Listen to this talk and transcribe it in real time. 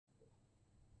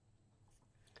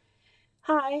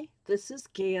Hi, this is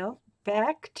Gail,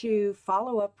 back to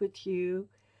follow up with you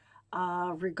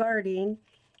regarding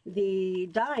the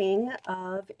dyeing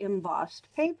of embossed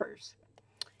papers.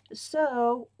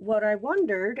 So, what I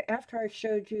wondered after I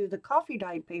showed you the coffee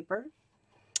dyed paper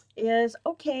is,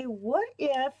 okay, what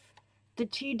if the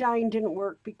tea dyeing didn't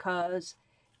work because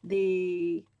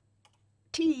the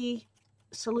tea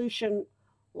solution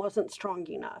wasn't strong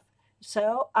enough?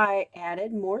 So, I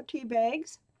added more tea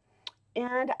bags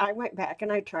and I went back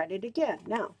and I tried it again.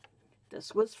 Now,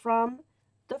 this was from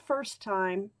the first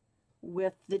time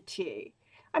with the tea.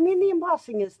 I mean, the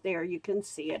embossing is there, you can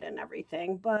see it and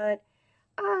everything, but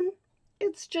um,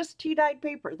 it's just tea dyed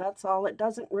paper. That's all. It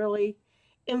doesn't really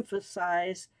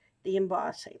emphasize the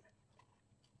embossing.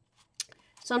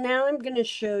 So now I'm going to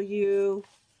show you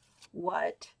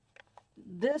what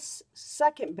this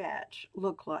second batch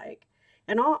looked like.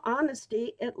 In all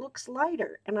honesty, it looks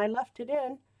lighter, and I left it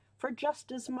in for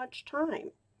just as much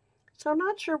time. So I'm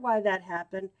not sure why that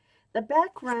happened. The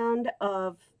background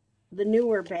of the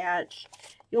newer batch,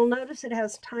 you'll notice it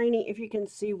has tiny, if you can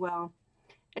see well,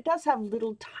 it does have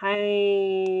little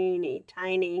tiny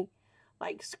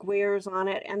like squares on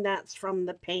it, and that's from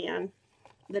the pan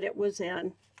that it was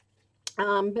in.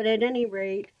 But at any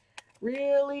rate,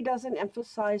 really doesn't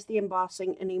emphasize the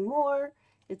embossing anymore.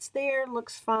 It's there,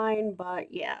 looks fine,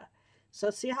 but yeah.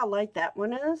 So see how light that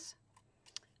one is?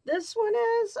 This one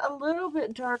is a little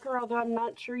bit darker, although I'm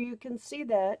not sure you can see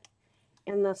that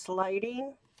in this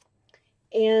lighting.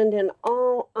 And in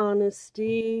all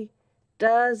honesty,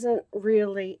 doesn't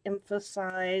really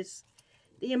emphasize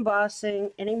the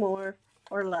embossing any more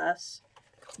or less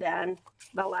than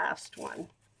the last one.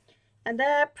 And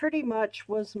that pretty much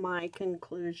was my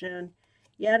conclusion.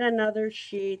 Yet another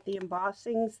sheet, the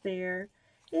embossing's there.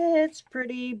 It's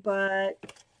pretty,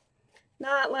 but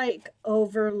not like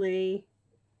overly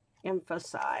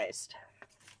emphasized.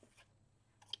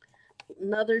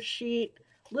 Another sheet,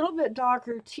 a little bit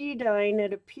darker tea dyeing,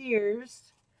 it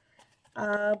appears,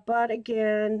 but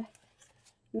again,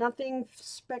 nothing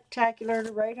spectacular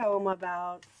to write home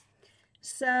about.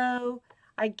 So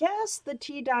I guess the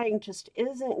tea dyeing just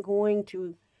isn't going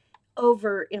to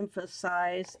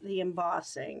overemphasize the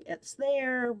embossing. It's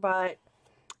there, but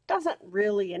doesn't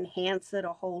really enhance it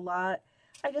a whole lot.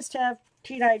 I just have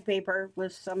tea dyed paper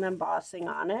with some embossing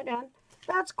on it, and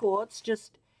that's cool. It's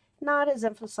just not as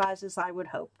emphasized as I would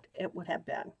hope it would have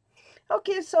been.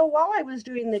 Okay, so while I was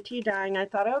doing the tea dyeing, I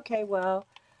thought, okay, well,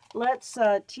 let's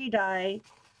tea dye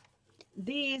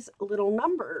these little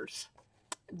numbers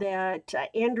that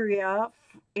Andrea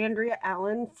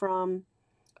Allen from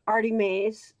Artie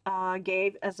Mays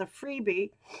gave as a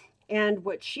freebie. And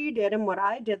what she did and what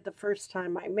I did the first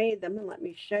time I made them, and let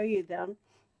me show you them,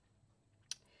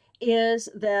 is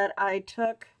that I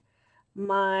took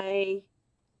my,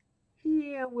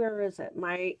 where is it?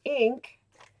 My ink,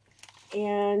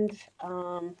 and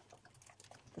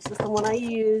this is the one I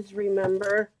use,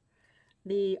 remember,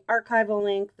 the archival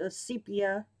ink, the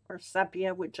sepia or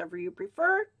sepia, whichever you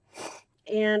prefer.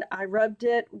 And I rubbed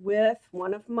it with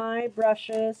one of my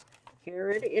brushes.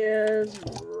 Here it is,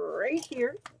 right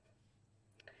here,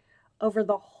 over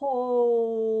the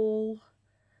whole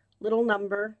little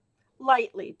number,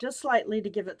 lightly, just slightly to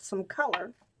give it some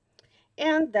color.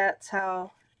 And that's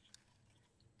how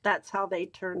they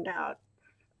turned out.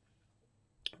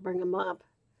 Bring them up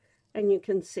and you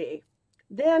can see.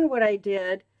 Then what I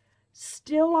did,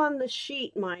 still on the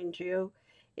sheet, mind you,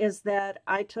 is that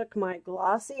I took my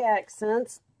glossy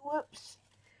accents, whoops,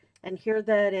 and here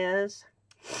that is,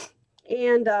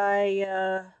 and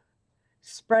I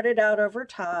spread it out over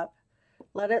top,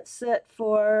 let it sit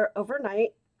for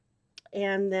overnight,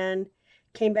 and then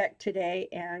came back today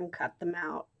and cut them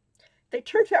out. They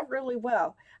turned out really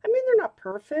well. I mean, they're not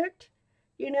perfect,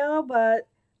 but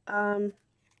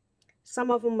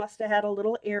some of them must have had a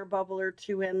little air bubble or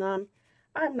two in them.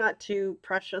 I'm not too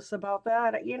precious about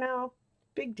that,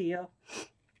 big deal.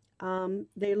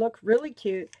 They look really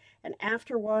cute. And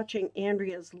after watching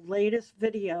Andrea's latest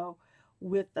video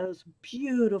with those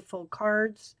beautiful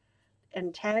cards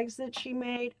and tags that she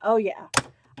made, oh yeah,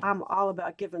 I'm all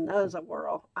about giving those a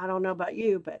whirl. I don't know about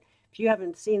you, but if you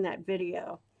haven't seen that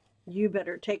video, you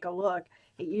better take a look.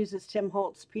 It uses Tim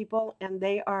Holtz people, and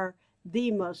they are the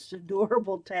most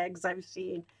adorable tags I've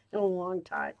seen in a long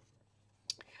time.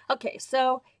 Okay,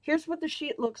 so here's what the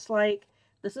sheet looks like.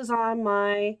 This is on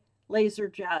my laser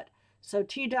jet. So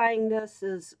tea dyeing this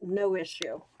is no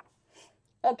issue.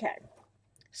 Okay,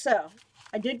 so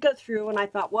I did go through and I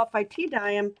thought, well, if I tea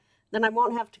dye them, then I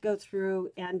won't have to go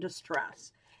through and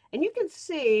distress. And you can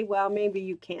see, well, maybe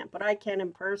you can't, but I can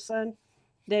in person.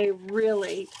 They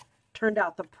really turned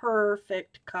out the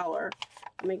perfect color.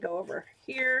 Let me go over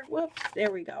here. Whoops,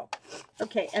 there we go.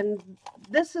 Okay, and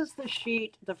this is the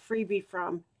sheet, the freebie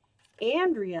from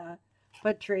Andrea,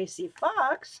 but Tracy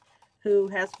Fox, who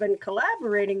has been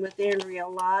collaborating with Andrea a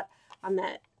lot on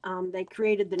that. They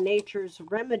created the Nature's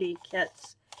Remedy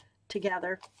kits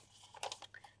together.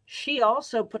 She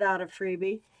also put out a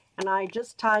freebie, and I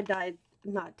just tea-dyed,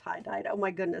 oh my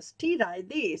goodness, tea-dyed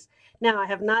these. Now, I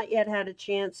have not yet had a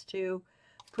chance to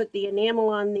put the enamel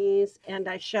on these, and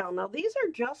I shall. Now, these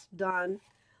are just done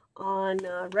on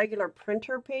regular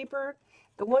printer paper.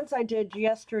 The ones I did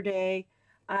yesterday,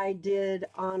 I did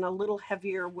on a little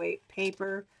heavier weight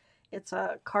paper. It's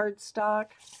a cardstock.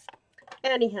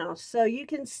 Anyhow, so you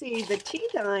can see the tea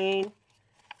dyeing,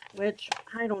 which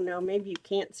I don't know, maybe you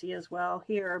can't see as well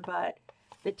here, but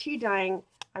the tea dyeing,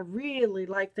 I really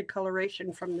like the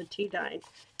coloration from the tea dyeing.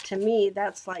 To me,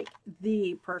 that's like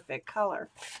the perfect color.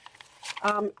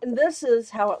 And this is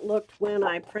how it looked when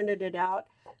I printed it out.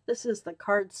 This is the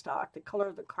cardstock, the color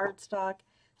of the cardstock,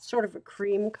 sort of a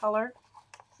cream color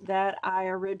that I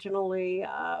originally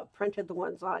printed the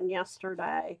ones on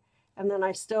yesterday. And then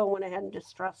I still went ahead and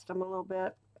distressed them a little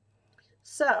bit.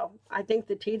 So I think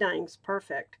the tea dyeing's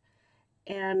perfect.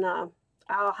 And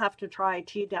I'll have to try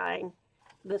tea dyeing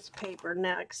this paper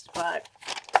next. But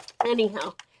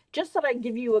anyhow, just that I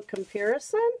give you a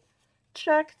comparison,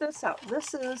 check this out.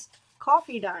 This is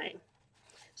coffee dyeing.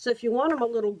 So if you want them a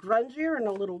little grungier and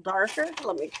a little darker,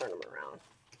 let me turn them around.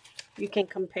 You can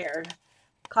compare.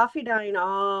 Coffee dyeing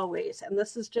always. And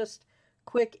this is just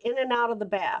quick in and out of the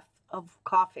bath of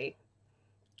coffee.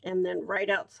 And then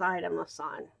right outside in the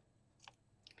sun.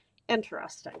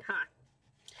 Interesting, huh?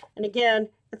 And again,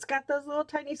 it's got those little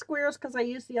tiny squares because I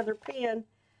used the other pan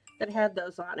that had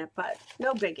those on it, but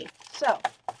no biggie. So,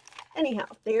 anyhow,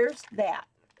 there's that.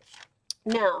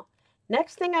 Now,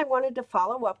 next thing I wanted to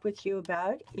follow up with you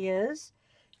about is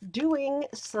doing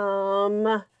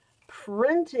some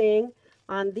printing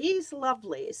on these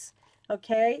lovelies,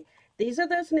 okay? These are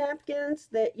those napkins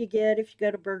that you get if you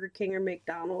go to Burger King or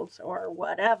McDonald's or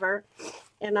whatever.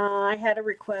 And I had a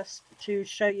request to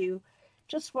show you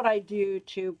just what I do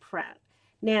to print.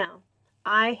 Now,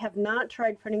 I have not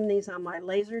tried printing these on my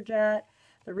LaserJet.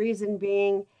 The reason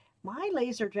being, my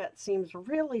LaserJet seems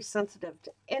really sensitive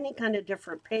to any kind of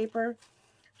different paper.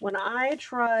 When I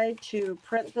tried to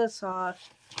print this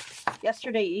off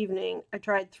yesterday evening, I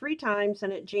tried 3 times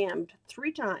and it jammed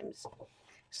 3 times.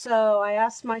 So I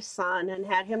asked my son and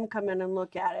had him come in and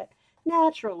look at it.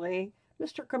 Naturally,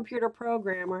 Mr. Computer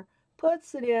Programmer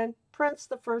puts it in, prints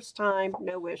the first time,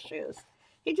 no issues.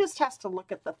 He just has to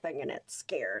look at the thing and it's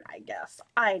scared, I guess.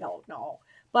 I don't know.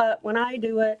 But when I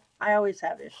do it, I always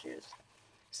have issues.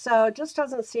 So it just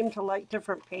doesn't seem to like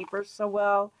different papers so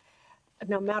well,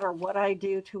 no matter what I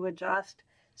do to adjust.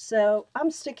 So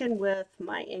I'm sticking with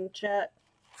my inkjet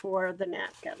for the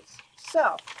napkins.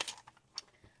 So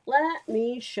let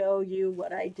me show you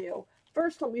what I do.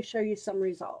 First, let me show you some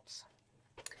results.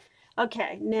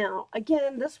 Okay, now,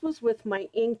 again, this was with my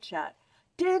inkjet.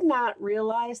 Did not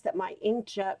realize that my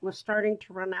inkjet was starting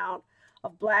to run out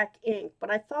of black ink, but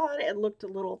I thought it looked a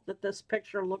little, that this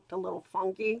picture looked a little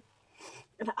funky.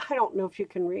 And I don't know if you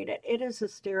can read it. It is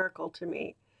hysterical to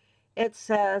me. It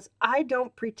says, I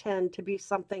don't pretend to be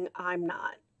something I'm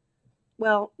not.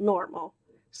 Well, normal.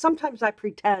 Sometimes I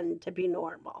pretend to be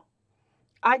normal.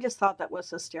 I just thought that was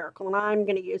hysterical, and I'm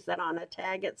going to use that on a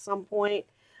tag at some point.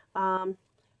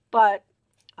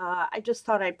 I just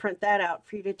thought I'd print that out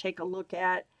for you to take a look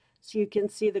at so you can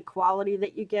see the quality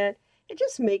that you get. It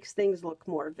just makes things look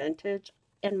more vintage,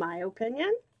 in my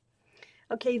opinion.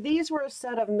 Okay, these were a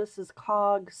set of Mrs.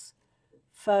 Cog's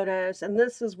photos, and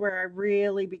this is where I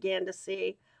really began to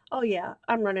see, oh yeah,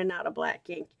 I'm running out of black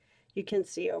ink. You can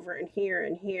see over in here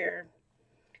and here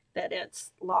that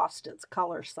it's lost its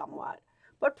color somewhat.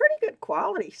 But pretty good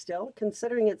quality still,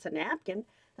 considering it's a napkin,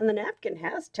 and the napkin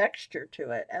has texture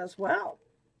to it as well.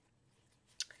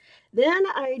 Then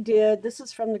I did, this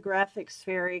is from the Graphics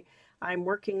Fairy. I'm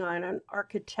working on an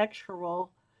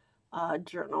architectural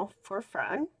journal for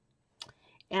fun.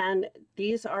 And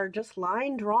these are just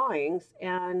line drawings,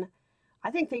 and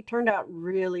I think they turned out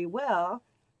really well.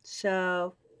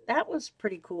 So that was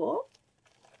pretty cool.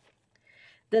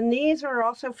 Then these are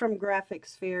also from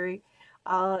Graphics Fairy.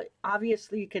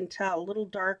 Obviously you can tell a little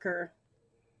darker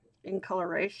in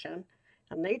coloration,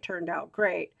 and they turned out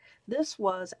great. This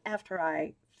was after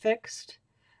I fixed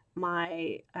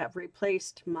my,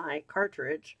 replaced my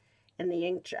cartridge in the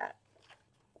inkjet.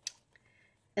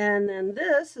 And then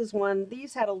this is one,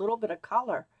 these had a little bit of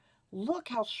color. Look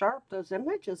how sharp those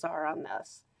images are on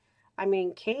this. I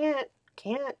mean, can't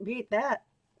beat that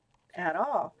at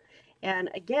all. And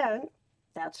again,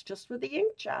 that's just with the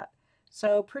inkjet.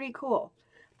 So pretty cool.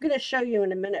 I'm going to show you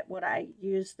in a minute what I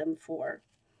use them for.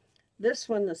 This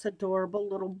one, this adorable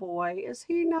little boy, is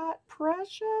he not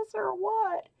precious or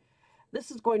what? This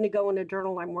is going to go in a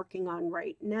journal I'm working on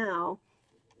right now,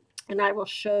 and I will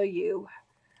show you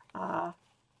how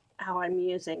I'm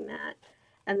using that.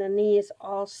 And then these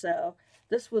also,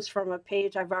 this was from a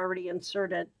page I've already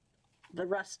inserted the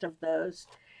rest of those.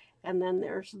 And then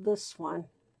there's this one.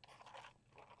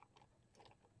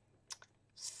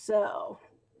 So,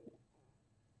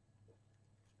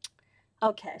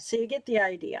 okay, so you get the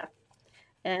idea.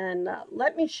 And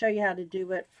let me show you how to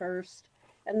do it first,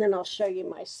 and then I'll show you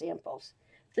my samples.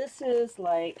 This is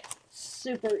like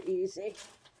super easy.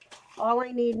 All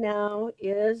I need now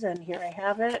is, and here I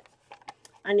have it,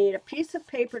 I need a piece of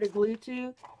paper to glue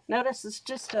to. Notice it's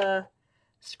just a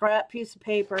scrap piece of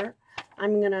paper.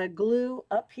 I'm going to glue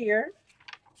up here,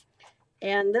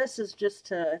 and this is just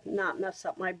to not mess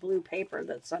up my blue paper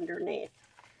that's underneath.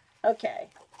 Okay,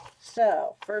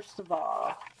 so first of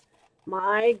all,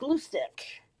 my glue stick.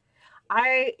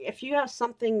 If you have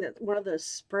something that, one of those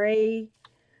spray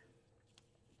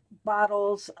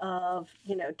bottles of,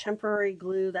 temporary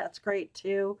glue, that's great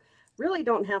too. Really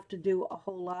don't have to do a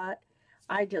whole lot.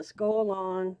 I just go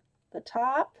along the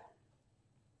top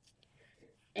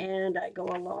and I go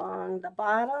along the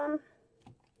bottom.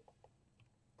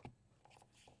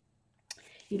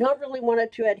 You don't really want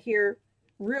it to adhere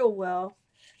real well,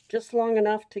 just long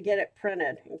enough to get it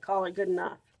printed and call it good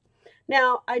enough.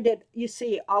 Now, you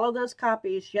see, all of those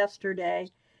copies yesterday,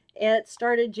 it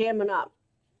started jamming up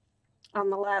on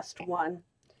the last one.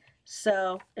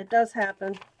 So it does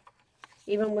happen,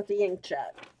 even with the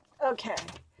inkjet. Okay,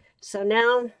 so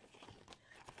now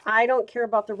I don't care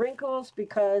about the wrinkles,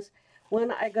 because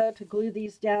when I go to glue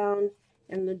these down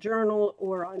in the journal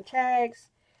or on tags,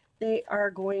 they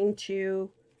are going to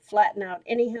flatten out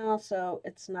anyhow, so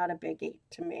it's not a biggie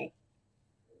to me.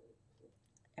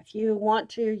 If you want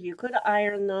to, you could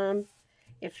iron them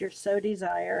if you so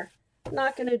desire. I'm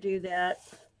not going to do that.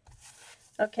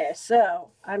 Okay, so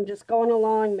I'm just going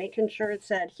along, making sure it's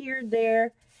adhered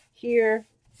there, here,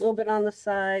 a little bit on the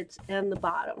sides and the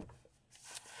bottom.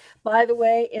 By the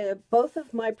way, both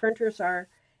of my printers are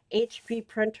HP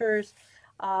printers.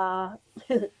 My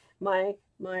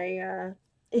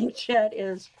inkjet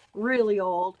is really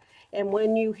old, and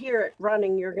when you hear it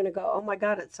running, you're going to go, oh my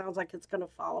God, it sounds like it's going to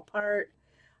fall apart.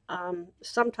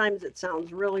 Sometimes it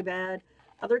sounds really bad.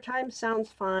 Other times sounds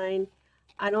fine.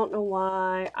 I don't know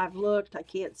why. I've looked. I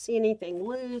can't see anything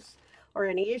loose or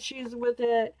any issues with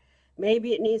it.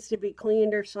 Maybe it needs to be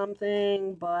cleaned or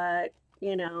something, but,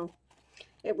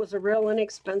 it was a real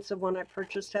inexpensive one I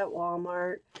purchased at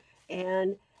Walmart.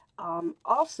 And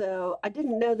also, I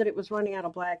didn't know that it was running out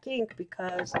of black ink,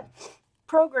 because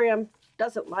program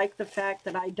doesn't like the fact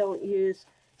that I don't use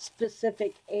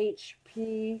specific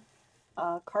HP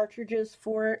cartridges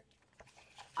for it.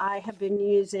 I have been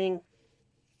using,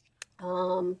 there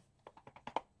are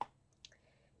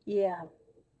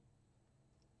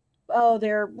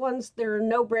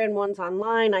no brand ones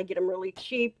online. I get them really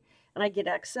cheap, and I get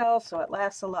XL, so it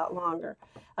lasts a lot longer.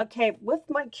 Okay, with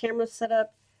my camera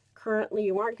setup currently,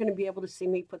 you aren't going to be able to see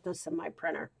me put this in my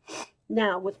printer.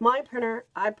 Now, with my printer,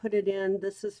 I put it in,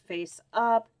 this is face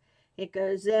up. It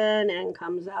goes in and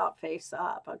comes out face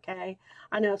up, okay?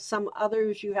 I know some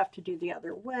others you have to do the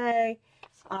other way.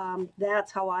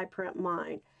 That's how I print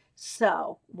mine.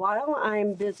 So, while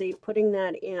I'm busy putting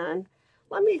that in,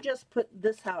 let me just put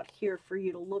this out here for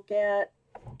you to look at,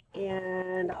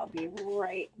 and I'll be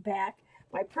right back.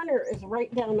 My printer is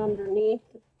right down underneath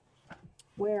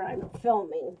where I'm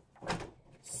filming,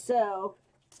 so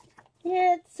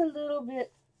it's a little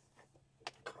bit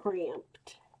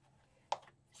cramped.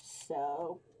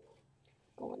 So,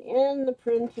 going in the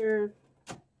printer.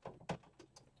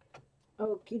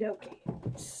 Okie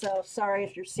dokie. So, sorry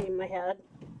if you're seeing my head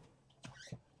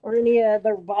or any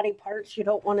other body parts you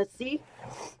don't want to see.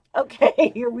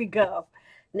 Okay, here we go.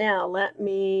 Now, let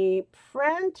me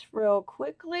print real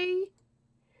quickly,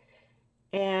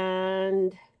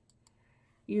 and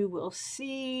you will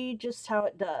see just how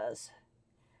it does.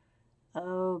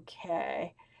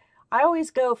 Okay. I always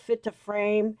go fit to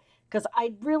frame, because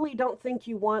I really don't think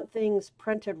you want things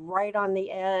printed right on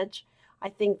the edge. I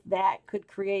think that could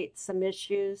create some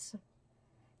issues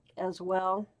as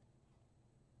well.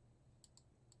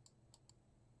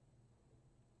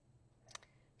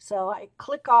 So I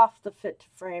click off the fit to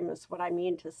frame is what I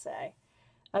mean to say.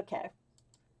 Okay.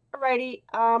 Alrighty,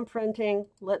 I'm printing.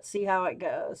 Let's see how it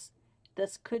goes.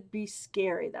 This could be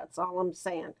scary, that's all I'm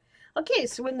saying. Okay,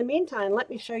 so in the meantime, let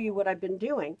me show you what I've been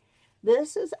doing.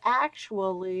 This is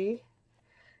actually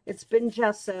It's been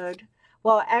gessoed.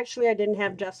 Well, actually, I didn't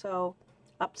have gesso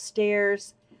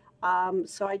upstairs,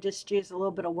 so I just used a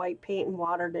little bit of white paint and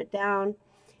watered it down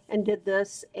and did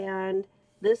this. And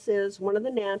this is one of the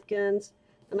napkins,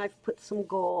 and I've put some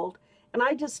gold. And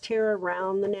I just tear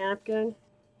around the napkin.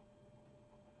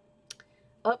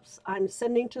 Oops, I'm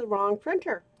sending to the wrong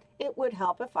printer. It would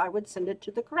help if I would send it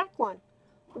to the correct one.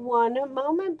 One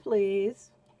moment, please.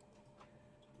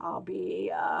 I'll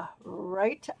be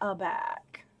right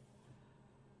back.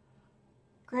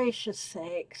 Gracious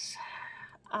sakes,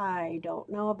 I don't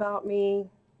know about me.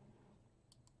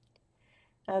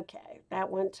 Okay, that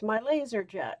went to my laser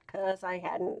jet because I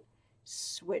hadn't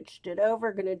switched it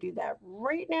over. Going to do that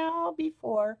right now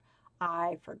before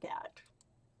I forget.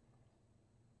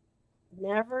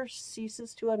 Never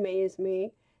ceases to amaze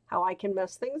me how I can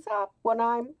mess things up when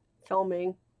I'm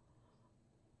filming.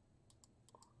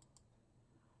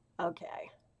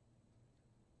 Okay.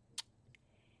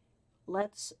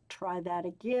 Let's try that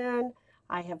again.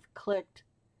 I have clicked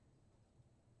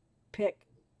fit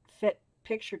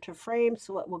picture to frame,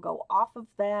 so it will go off of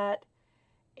that,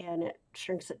 and it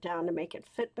shrinks it down to make it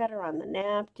fit better on the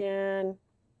napkin.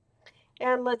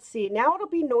 And let's see, now it'll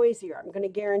be noisier. I'm going to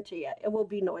guarantee it will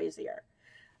be noisier.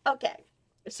 Okay,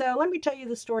 so let me tell you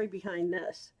the story behind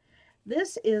this.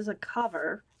 This is a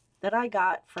cover that I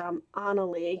got from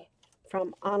Anneli,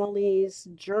 from Anneli's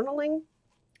Journaling,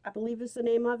 I believe is the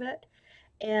name of it.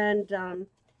 And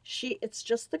it's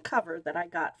just the cover that I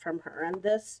got from her. And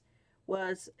this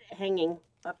was hanging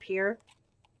up here.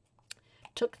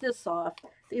 Took this off.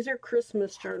 These are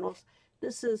Christmas journals.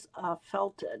 This is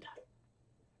felted.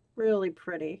 Really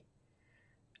pretty.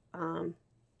 And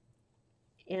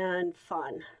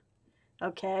fun.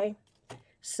 Okay.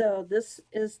 So this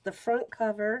is the front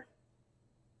cover.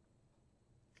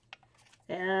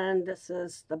 And this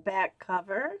is the back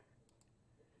cover.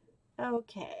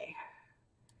 Okay.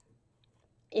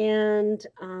 And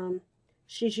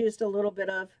she's used a little bit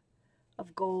of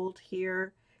gold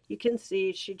here. You can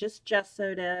see she just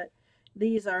gessoed it.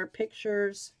 These are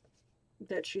pictures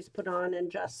that she's put on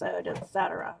and gessoed,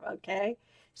 etc. Okay,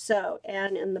 so,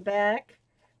 and in the back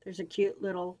there's a cute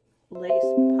little lace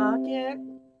pocket,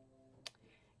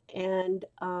 and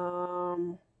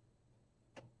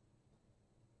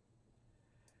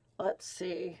let's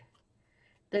see,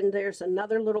 then there's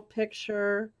another little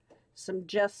picture, some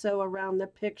gesso around the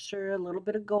picture, a little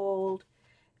bit of gold.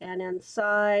 And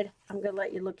inside, I'm going to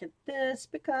let you look at this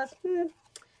because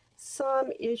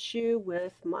some issue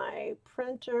with my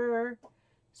printer.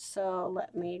 So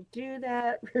let me do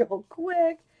that real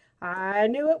quick. I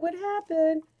knew it would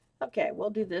happen. Okay, we'll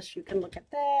do this. You can look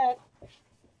at that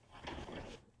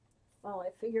while I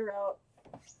figure out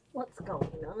what's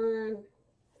going on.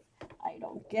 I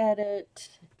don't get it.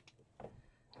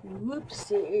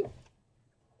 Whoopsie.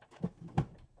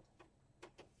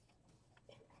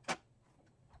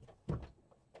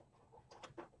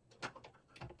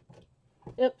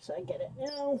 Oops, I get it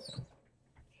now.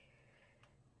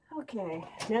 Okay,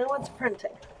 now it's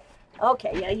printing.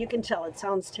 Okay, yeah, you can tell it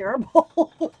sounds terrible.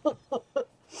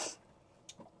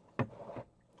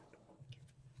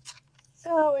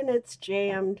 Oh, and it's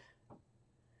jammed.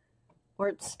 Or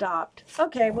it's stopped.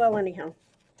 Okay, well, anyhow.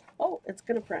 Oh, it's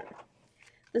going to print.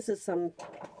 This is some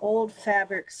old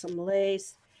fabric, some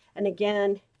lace. And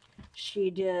again, she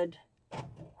did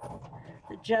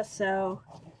the gesso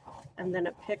and then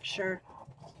a picture.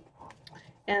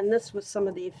 And this was some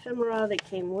of the ephemera that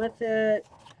came with it.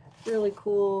 Really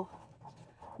cool.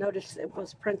 Notice it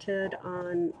was printed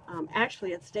on,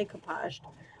 actually it's decoupaged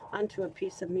onto a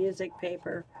piece of music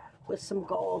paper with some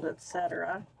gold,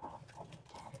 etc.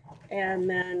 And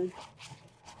then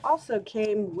also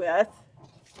came with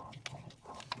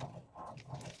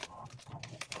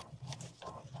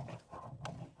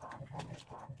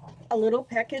a little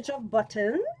package of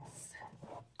buttons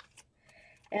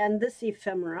and this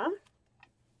ephemera.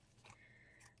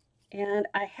 And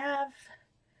I have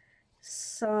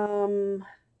some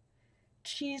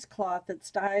cheesecloth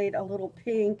that's dyed a little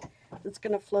pink that's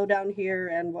going to flow down here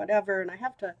and whatever. And I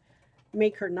have to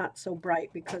make her not so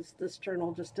bright because this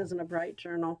journal just isn't a bright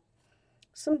journal.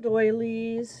 Some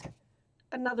doilies,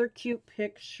 another cute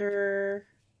picture,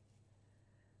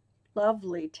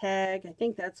 lovely tag. I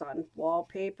think that's on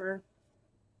wallpaper.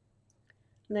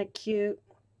 Isn't that cute?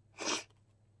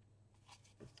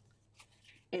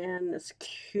 And this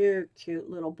cute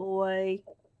little boy.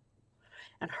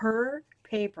 And her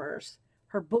papers,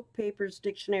 her book papers,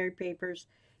 dictionary papers,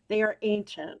 they are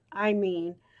ancient. I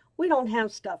mean, we don't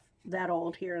have stuff that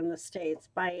old here in the States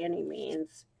by any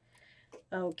means.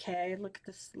 Okay, look at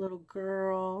this little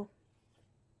girl.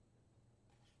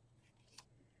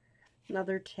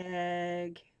 Another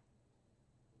tag.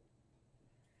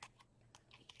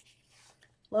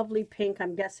 Lovely pink.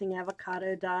 I'm guessing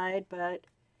avocado dyed, but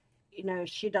you know,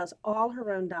 she does all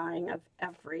her own dyeing of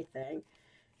everything.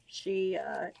 She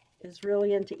is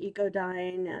really into eco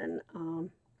dyeing, and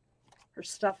her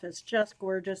stuff is just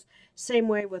gorgeous. Same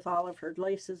way with all of her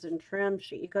laces and trims.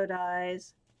 She eco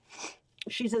dyes.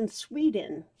 She's in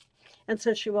Sweden, and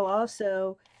so she will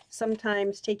also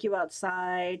sometimes take you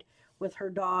outside with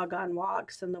her dog on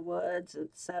walks in the woods,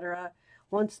 etc.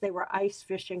 Once they were ice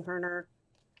fishing, her and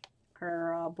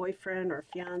her boyfriend or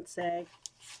fiance.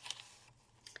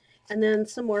 And then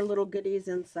some more little goodies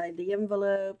inside the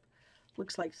envelope.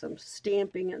 Looks like some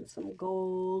stamping and some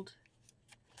gold.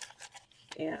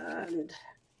 And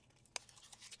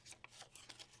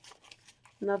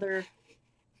another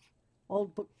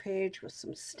old book page with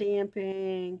some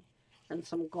stamping and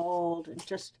some gold and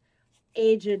just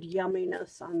aged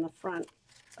yumminess on the front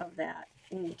of that.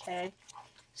 Okay,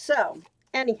 so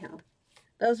anyhow,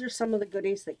 those are some of the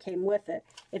goodies that came with it.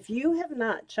 If you have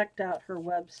not checked out her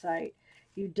website,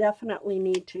 you definitely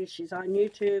need to. She's on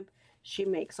YouTube. She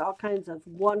makes all kinds of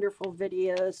wonderful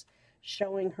videos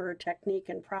showing her technique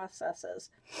and processes.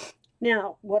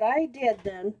 Now, what I did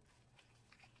then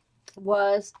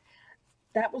was,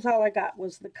 that was all I got,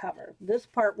 was the cover. This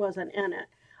part wasn't in it.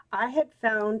 I had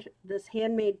found this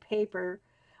handmade paper.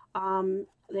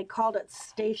 They called it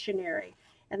stationery.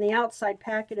 And the outside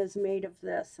packet is made of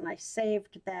this. And I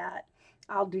saved that.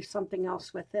 I'll do something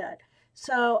else with it.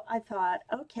 So I thought,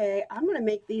 okay, I'm going to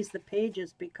make these the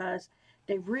pages because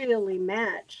they really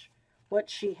match what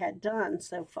she had done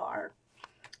so far.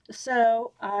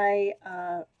 So I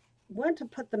went to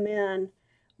put them in,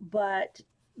 but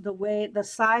the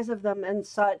size of them and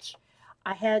such,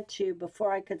 I had to,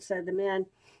 before I could sew them in,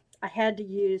 I had to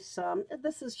use some,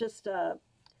 this is just a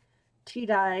tea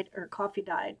dyed or coffee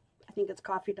dyed, I think it's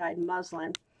coffee dyed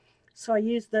muslin. So I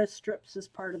used those strips as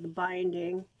part of the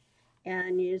binding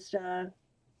and used a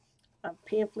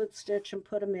pamphlet stitch and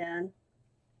put them in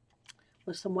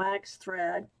with some wax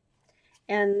thread.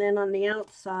 And then on the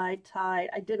outside tied,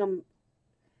 I did them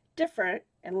different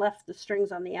and left the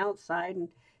strings on the outside and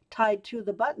tied to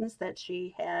the buttons that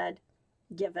she had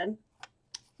given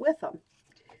with them.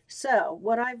 So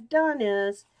what I've done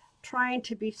is trying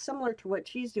to be similar to what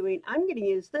she's doing. I'm going to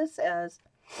use this as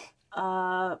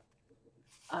a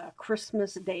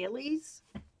Christmas dailies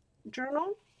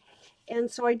journal.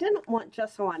 And so I didn't want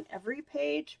gesso on every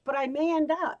page, but I may end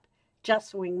up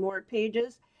gessoing more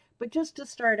pages. But just to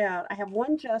start out, I have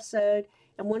one gessoed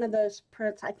and one of those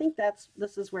prints. I think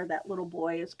this is where that little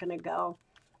boy is going to go,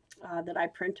 that I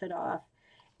printed off.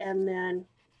 And then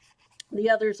the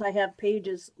others, I have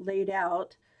pages laid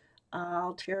out.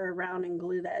 I'll tear around and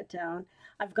glue that down.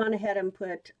 I've gone ahead and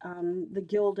put the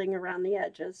gilding around the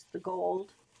edges, the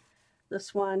gold.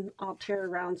 This one I'll tear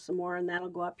around some more and that'll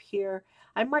go up here.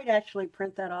 I might actually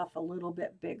print that off a little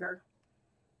bit bigger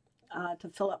to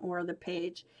fill up more of the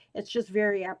page. It's just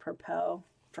very apropos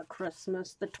for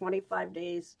Christmas, the 25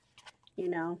 days, you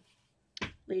know,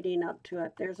 leading up to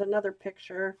it. There's another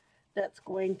picture that's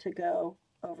going to go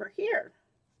over here.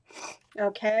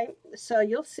 Okay, so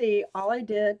you'll see all I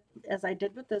did, as I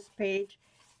did with this page,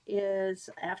 is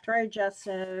after I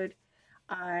gessoed,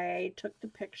 I took the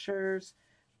pictures,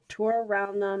 tore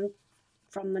around them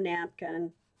from the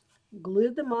napkin,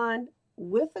 glued them on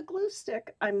with a glue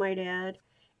stick, I might add,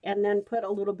 and then put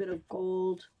a little bit of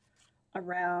gold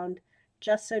around,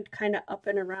 gessoed kind of up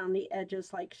and around the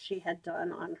edges like she had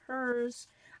done on hers.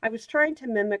 I was trying to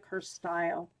mimic her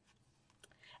style.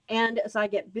 And as I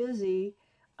get busy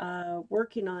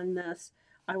working on this,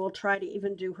 I will try to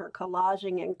even do her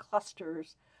collaging in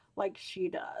clusters like she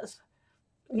does.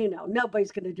 You know,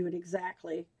 nobody's going to do it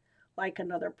exactly like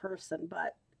another person,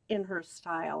 but in her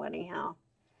style anyhow.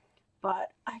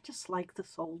 But I just like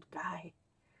this old guy.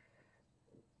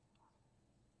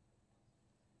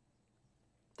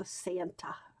 The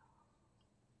Santa.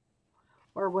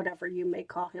 Or whatever you may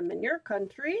call him in your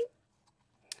country.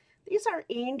 These are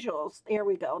angels. There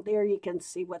we go. There you can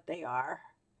see what they are.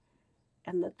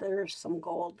 And that there's some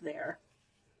gold there.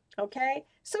 Okay?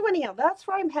 So anyhow, that's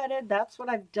where I'm headed. That's what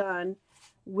I've done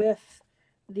with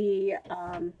the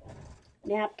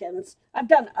napkins. I've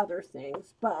done other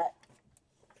things, but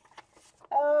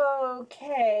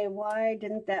okay, why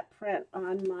didn't that print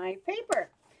on my paper?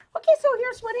 Okay, so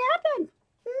here's what happened.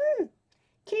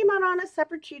 Came out on a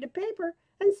separate sheet of paper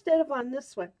instead of on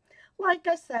this one. Like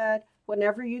I said,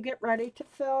 whenever you get ready to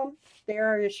film, there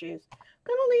are issues. I'm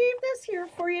gonna leave this here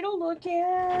for you to look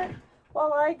at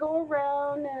while I go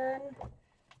around and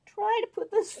try to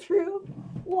put this through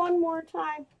one more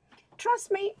time.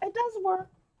 Trust me, it does work.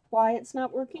 Why it's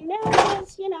not working now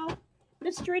is, you know,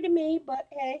 mystery to me, but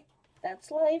hey, that's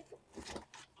life.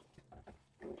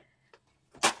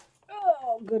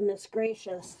 Oh, goodness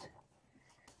gracious.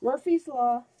 Murphy's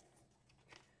Law.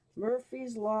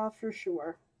 Murphy's Law for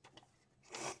sure.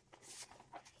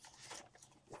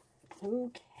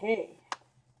 Okay.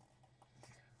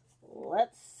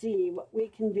 Let's see what we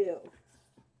can do.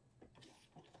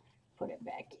 Put it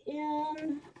back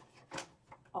in.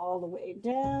 All the way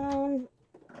down.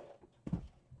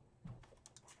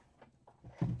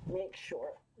 Make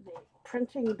sure the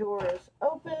printing door is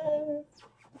open.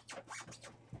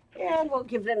 And we'll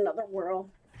give it another whirl.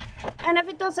 And if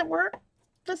it doesn't work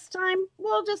this time,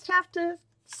 we'll just have to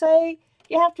say,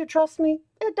 you have to trust me,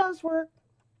 it does work.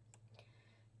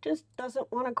 Just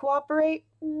doesn't want to cooperate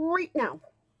right now.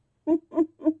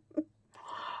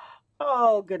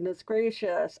 Oh, goodness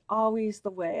gracious. Always the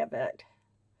way of it.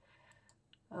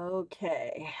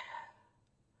 Okay.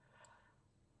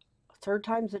 Third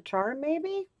time's a charm,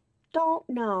 maybe? Don't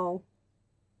know.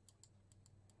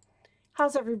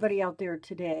 How's everybody out there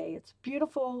today? It's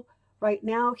beautiful right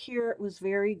now here. It was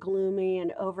very gloomy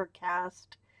and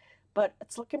overcast, but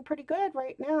it's looking pretty good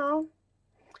right now.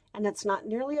 And it's not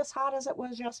nearly as hot as it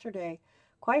was yesterday.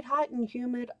 Quite hot and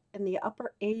humid in the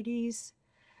upper 80s.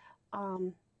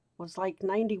 Was like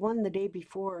 91 the day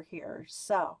before here.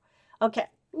 So, okay,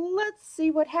 let's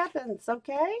see what happens,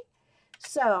 okay?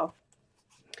 So,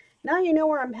 now you know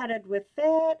where I'm headed with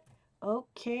that.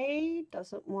 Okay,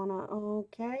 doesn't want to,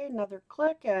 okay, another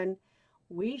click, and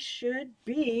we should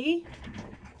be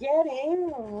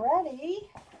getting ready.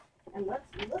 And let's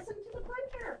listen to the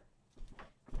printer.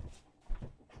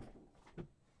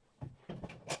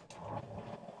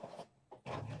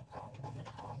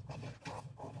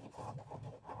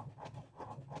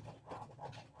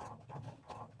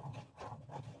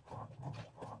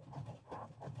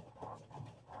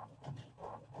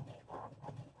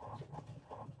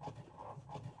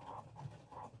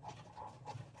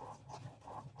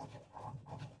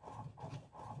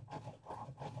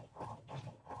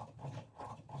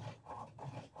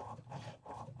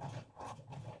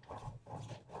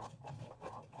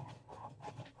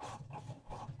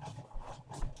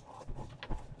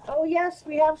 Oh yes,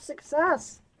 we have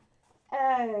success.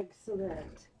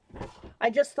 Excellent. I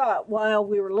just thought while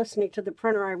we were listening to the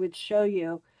printer, I would show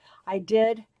you. I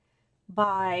did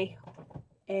buy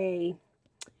a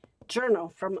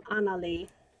journal from Anneli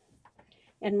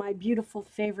in my beautiful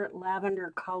favorite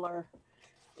lavender color.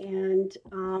 And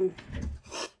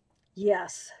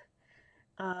yes,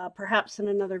 perhaps in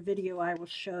another video I will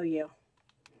show you.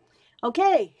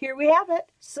 Okay, here we have it.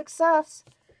 Success.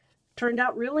 Turned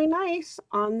out really nice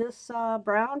on this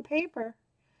brown paper.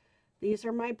 These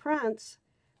are my prints.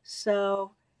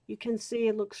 So you can see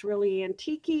it looks really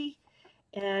antique-y.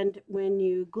 And when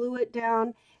you glue it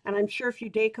down, and I'm sure if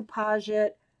you decoupage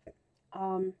it,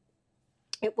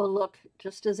 it will look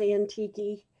just as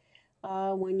antique-y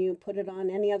when you put it on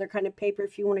any other kind of paper.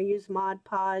 If you want to use Mod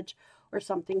Podge or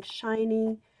something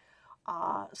shiny,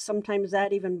 sometimes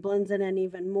that even blends it in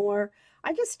even more.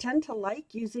 I just tend to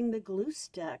like using the glue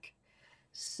stick.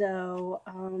 So,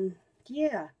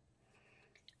 yeah,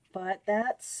 but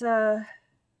that's, so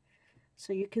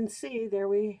you can see, there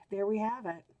we have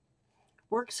it.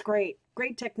 Works great.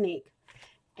 Great technique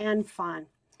and fun.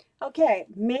 Okay,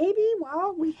 maybe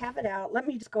while we have it out, let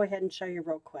me just go ahead and show you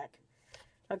real quick.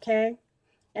 Okay,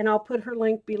 and I'll put her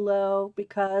link below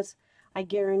because I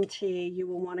guarantee you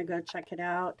will want to go check it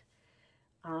out.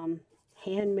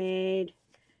 Handmade.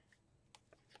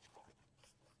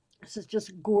 This is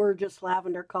just gorgeous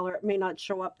lavender color. It may not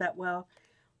show up that well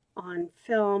on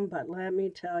film, but let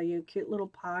me tell you, cute little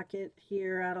pocket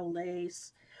here out of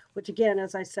lace, which again,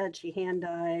 as I said, she hand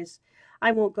dyes.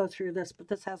 I won't go through this, but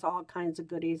this has all kinds of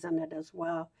goodies in it as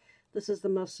well. This is the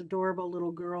most adorable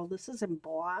little girl. This is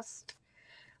embossed.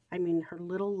 I mean, her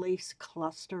little lace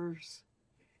clusters.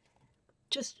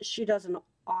 Just, she does an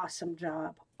awesome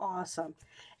job. Awesome.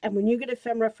 And when you get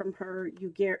ephemera from her,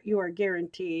 you are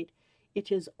guaranteed it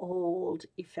is old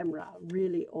ephemera,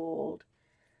 really old.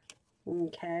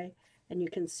 Okay, and you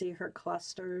can see her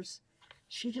clusters.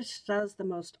 She just does the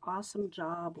most awesome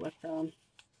job with them.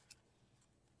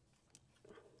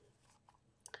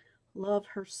 Love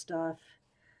her stuff.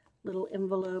 Little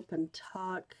envelope and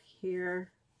tuck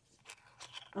here.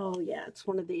 Oh yeah, it's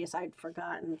one of these I'd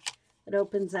forgotten. It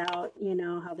opens out, you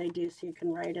know how they do, so you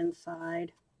can write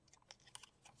inside.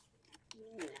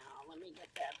 Now, let me get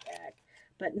that back.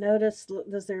 But notice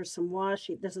there's some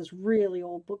washi. This is really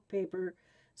old book paper.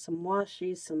 Some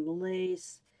washi, some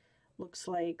lace. Looks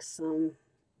like some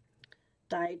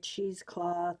dyed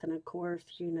cheesecloth. And of course,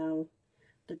 you know,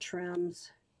 the trims.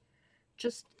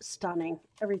 Just stunning.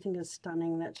 Everything is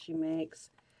stunning that she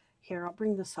makes. Here, I'll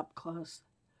bring this up close.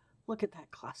 Look at that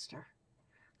cluster.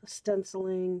 The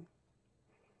stenciling,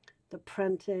 the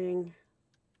printing.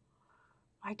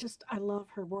 I love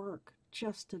her work.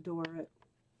 Just adore it.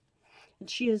 And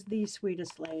she is the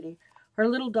sweetest lady. Her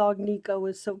little dog Nico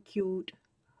is so cute.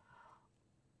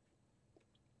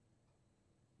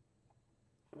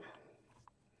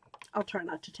 I'll try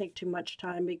not to take too much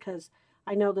time because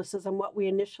I know this isn't what we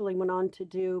initially went on to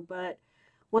do, but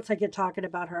once I get talking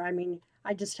about her, I mean,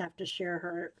 I just have to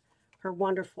share her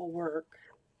wonderful work.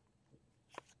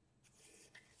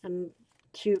 And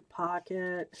cute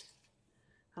pocket.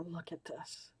 And look at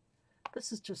this.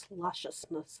 This is just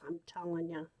lusciousness, I'm telling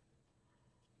you.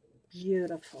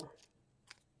 Beautiful.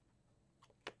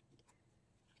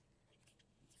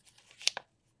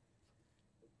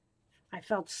 I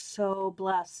felt so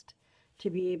blessed to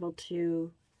be able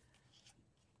to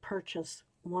purchase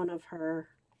one of her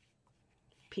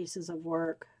pieces of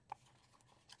work.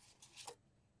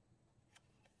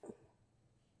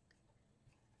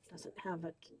 Doesn't have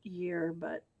a year,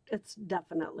 but it's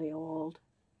definitely old.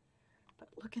 But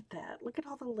look at that. Look at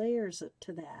all the layers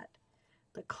to that.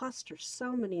 The cluster,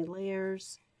 so many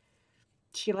layers.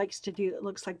 She likes to do, it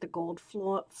looks like the gold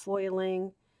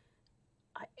foiling.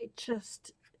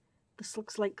 This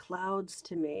looks like clouds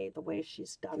to me, the way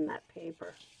she's done that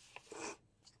paper.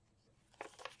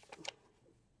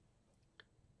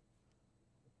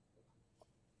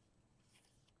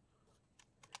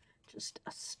 Just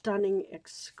a stunning,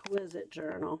 exquisite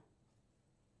journal.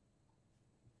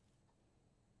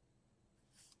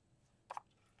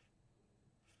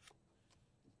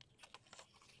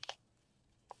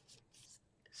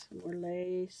 Some more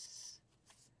lace.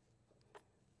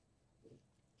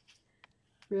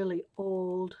 Really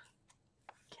old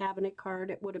cabinet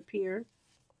card, it would appear.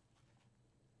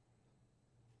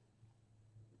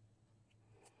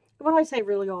 When I say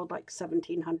really old, like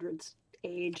 1700s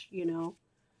age, you know,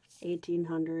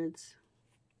 1800s.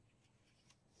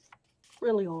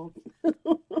 Really old.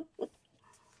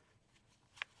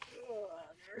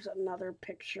 There's another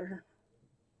picture.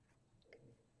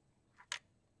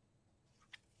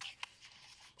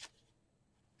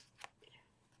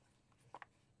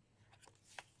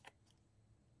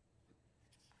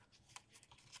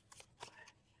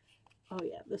 Oh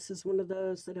yeah, this is one of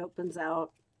those that opens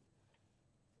out.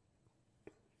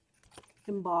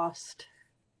 Embossed.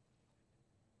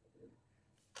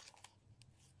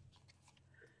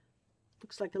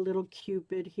 Looks like a little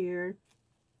cupid here.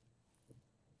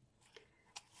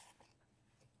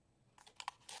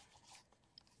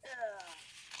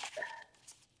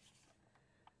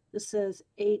 This says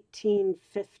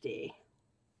 1850.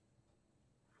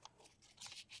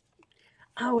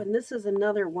 Oh, and this is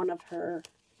another one of her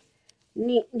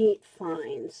neat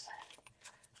finds.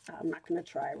 I'm not going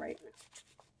to try right now.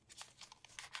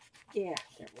 Yeah,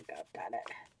 there we go. Got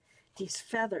it. These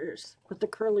feathers with the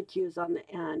curlicues on the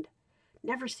end.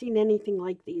 Never seen anything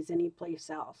like these anyplace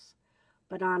else,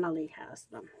 but Anneli has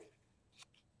them.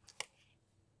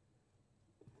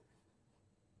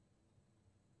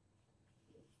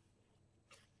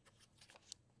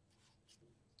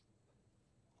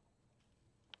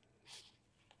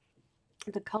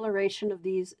 The coloration of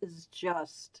these is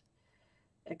just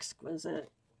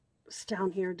exquisite. It's down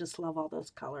here, just love all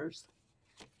those colors.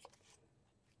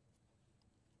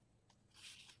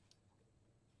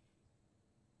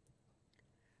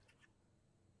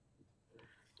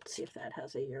 Let's see if that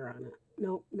has a year on it.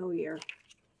 Nope, no year.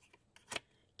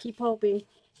 Keep hoping.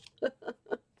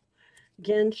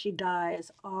 Again, she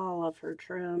dyes all of her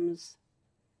trims.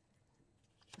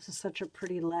 This is such a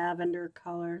pretty lavender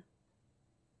color.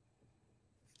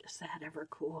 Is that ever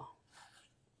cool?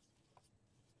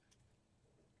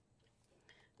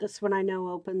 This one I know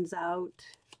opens out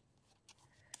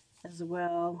as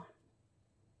well.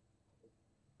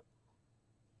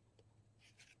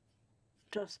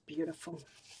 Just beautiful.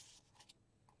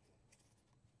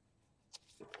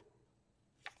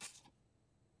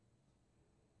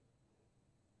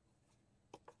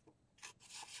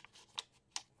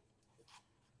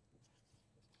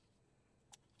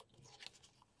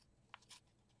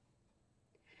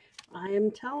 I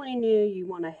am telling you, you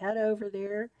want to head over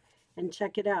there and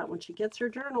check it out. When she gets her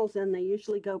journals in, they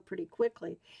usually go pretty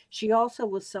quickly. She also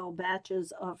will sell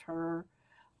batches of her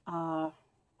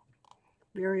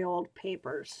very old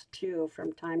papers too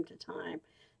from time to time.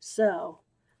 So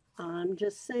I'm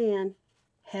just saying,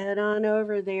 head on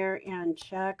over there and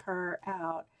check her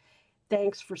out.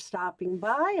 Thanks for stopping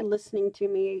by and listening to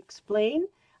me explain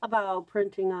about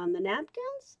printing on the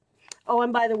napkins. Oh,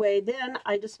 and by the way, then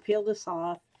I just peel this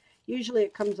off. Usually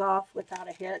it comes off without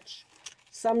a hitch.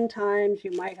 Sometimes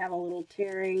you might have a little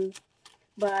tearing,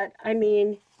 but I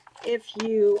mean, if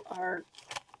you are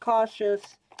cautious,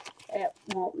 it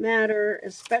won't matter,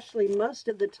 especially most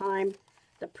of the time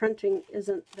the printing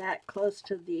isn't that close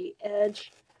to the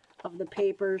edge of the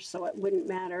paper, so it wouldn't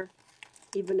matter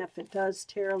even if it does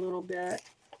tear a little bit.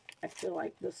 I feel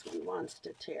like this one wants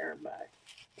to tear, but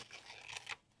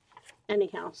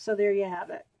anyhow, so there you have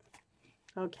it.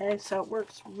 Okay, so it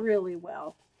works really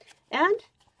well. And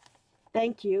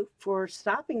thank you for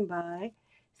stopping by.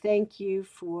 Thank you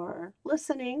for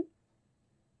listening.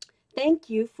 Thank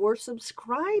you for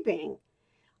subscribing.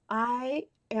 I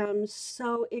am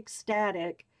so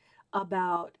ecstatic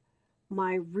about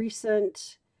my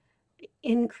recent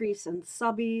increase in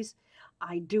subbies.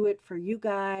 I do it for you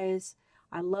guys.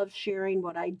 I love sharing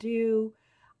what I do.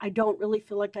 I don't really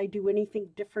feel like I do anything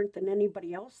different than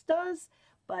anybody else does,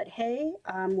 but hey,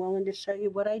 I'm willing to show you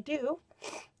what I do.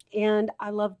 And I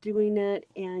love doing it,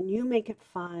 and you make it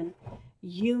fun.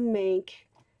 You make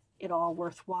it all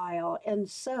worthwhile. And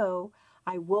so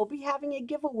I will be having a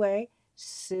giveaway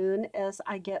soon as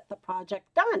I get the project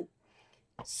done.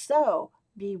 So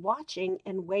be watching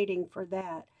and waiting for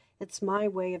that. It's my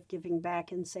way of giving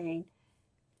back and saying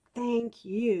thank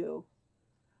you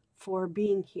for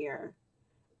being here.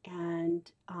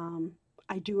 And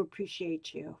I do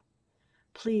appreciate you.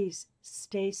 Please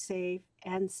stay safe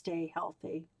and stay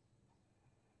healthy.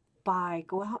 Bye.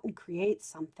 Go out and create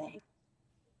something.